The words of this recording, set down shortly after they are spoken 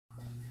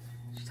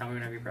Just tell me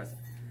whenever you press it.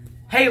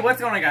 Hey,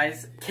 what's going on,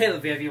 guys?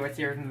 Caleb VFU with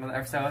here in another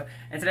episode,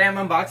 and today I'm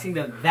unboxing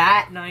the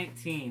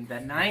VAT19, the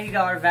 $90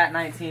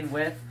 VAT19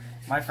 with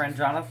my friend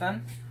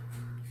Jonathan.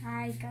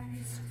 Hi,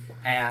 guys.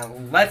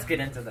 And let's get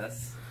into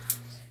this.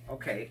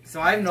 Okay, so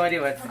I have no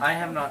idea what. I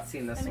have not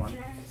seen this one.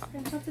 Can I ask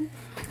them something?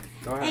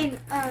 Go ahead.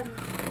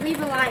 And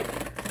leave a like.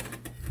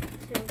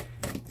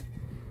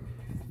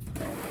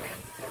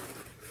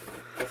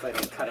 If I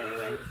didn't cut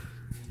anyway.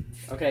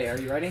 Okay, are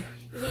you ready?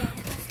 Yeah.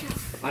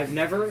 I've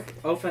never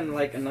opened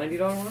like a $90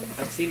 one.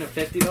 I've seen a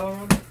 $50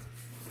 one.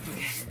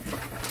 Okay.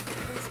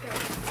 Let's go.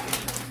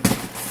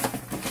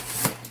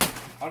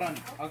 Hold on.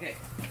 Okay.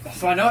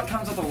 So I know it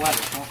comes with a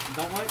letter.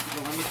 Don't look,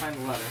 but let me find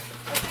the letter.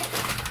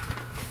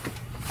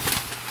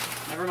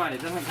 Never mind,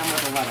 it doesn't come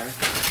with a letter.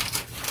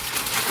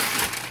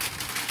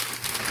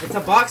 It's a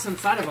box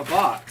inside of a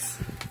box.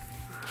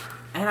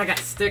 And I got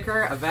a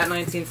sticker, a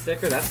VAT19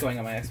 sticker. That's going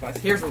on my Xbox.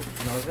 Here's a... No,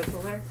 is that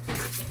still there?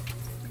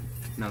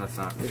 No, that's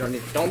not. We don't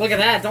need... Don't look at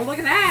that! Don't look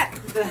at that!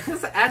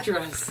 That's the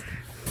address.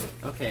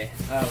 Okay,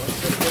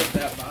 let's just get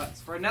that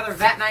box for another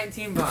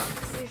VAT19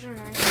 box. These are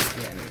nice.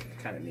 Yeah,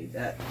 I kind of need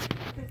that.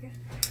 Okay.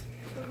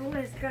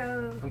 Let's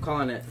go. I'm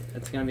calling it.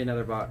 It's gonna be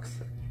another box.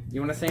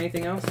 You want to say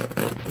anything else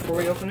before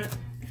we open it?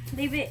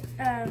 Leave it,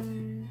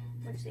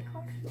 what's it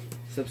called?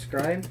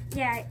 Subscribe.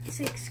 Yeah,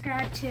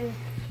 subscribe to...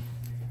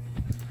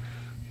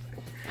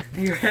 Are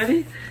you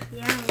ready?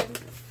 Yeah, I'm ready.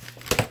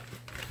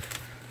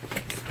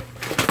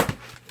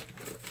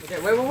 Okay,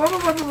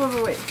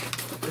 wait.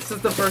 This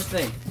is the first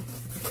thing.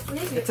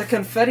 What is It's it? a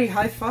confetti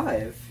high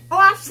five. Oh,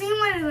 I've seen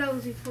one of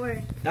those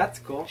before. That's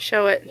cool.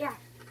 Show it. Yeah.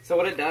 So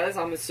what it does,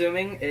 I'm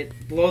assuming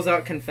it blows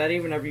out confetti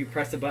whenever you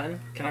press a button.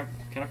 Can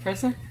I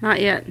press it? Not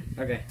yet.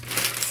 Okay.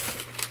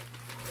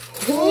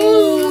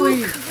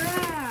 Holy!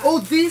 Crap. Oh,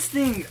 this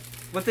thing!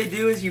 What they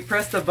do is you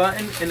press the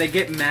button and they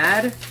get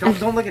mad.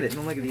 Don't look at it.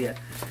 Don't look at it yet.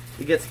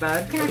 It gets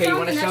mad. Can I Okay, show you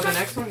want to the show the next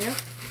next one? Yeah.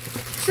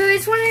 So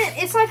it's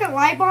it's like a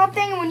light bulb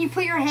thing, and when you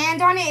put your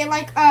hand on it, it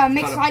like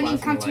makes Called a lightning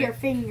plasma come to light. your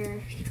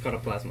finger. It's called a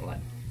plasma light.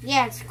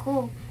 Yeah, it's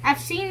cool. I've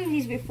seen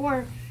these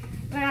before,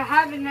 but I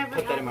haven't never.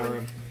 Put that in my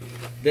room.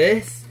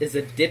 This is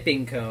a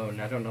dipping cone.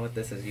 I don't know what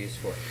this is used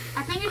for.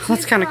 I think it's That's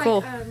used kinda for, cool.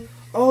 Like,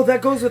 Oh,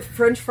 that goes with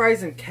French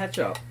fries and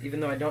ketchup. Even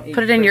though I don't eat.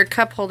 Put it in your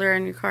cup holder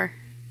in your car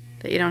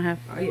that you don't have.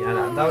 Oh yeah,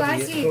 that would I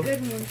be see useful. a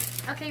good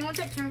one. Okay, you want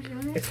that turn to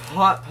me? It's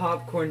hot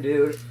popcorn,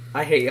 dude.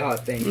 I hate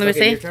hot things. Let me okay,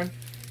 see. Your turn.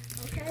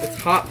 Okay. It's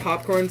hot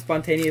popcorn,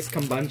 spontaneous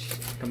combustion.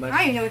 I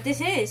don't even know what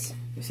this is.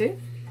 You see?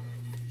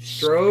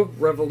 Strobe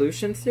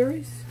Revolution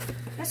series.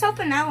 Let's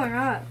open that one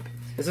up.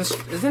 Isn't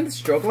it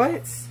strobe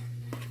lights?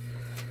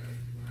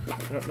 I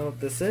don't know what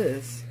this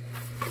is.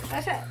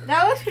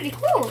 That looks pretty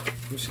cool.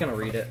 I'm just gonna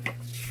read it.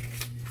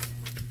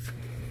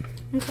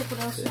 Let's look what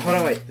else. Hold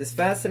on, wait. This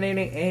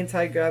fascinating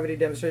anti-gravity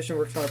demonstration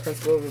works on a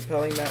principle of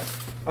repelling mass.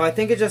 Oh, I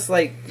think it just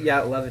like,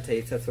 yeah, it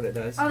levitates. That's what it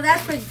does. Oh,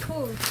 that's pretty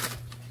cool.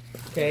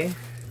 Okay.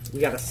 We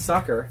got a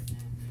sucker.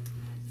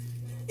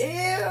 Ew,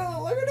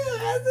 look at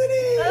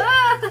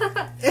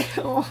it. It.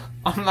 Ew.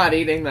 I'm not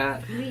eating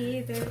that. Me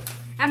either.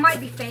 That might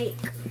be fake.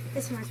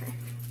 This is my turn.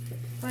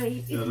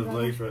 Wait, you can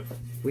go.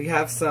 We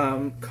have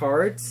some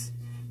cards.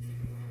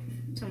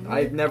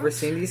 I've never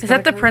seen these. Is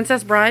that the cards.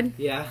 Princess Bride?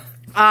 Yeah.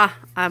 Ah,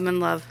 I'm in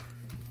love.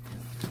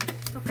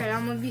 Okay,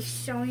 I'm gonna be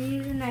showing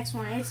you the next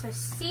one. It's a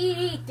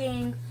CD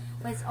thing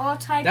with all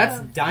types That's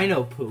of.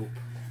 dino poop.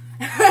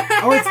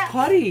 Oh, it's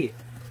putty.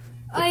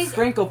 Oh, It's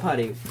sprinkle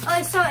putty.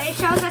 oh, so it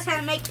shows us how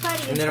to make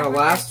putty. And then our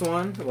last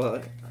one,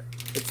 well,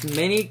 it's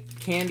mini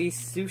candy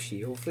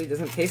sushi. Hopefully it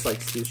doesn't taste like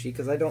sushi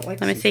because I don't like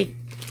Let me sushi. see.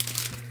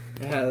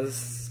 It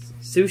has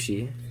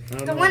sushi. I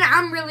don't The know. one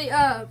I'm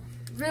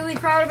really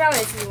proud about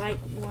is the light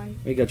one.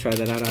 We go try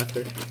that out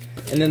after.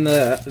 And then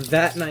the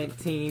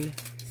VAT19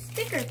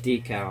 Sticker.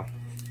 decal.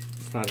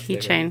 It's not a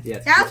sticker. Keychain. Yeah,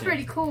 it's That was keychain.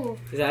 pretty cool.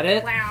 Is that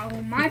it? Wow,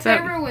 my What's up?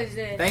 favorite was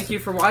this. Thank you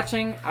for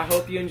watching. I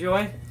hope you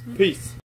enjoy. Peace.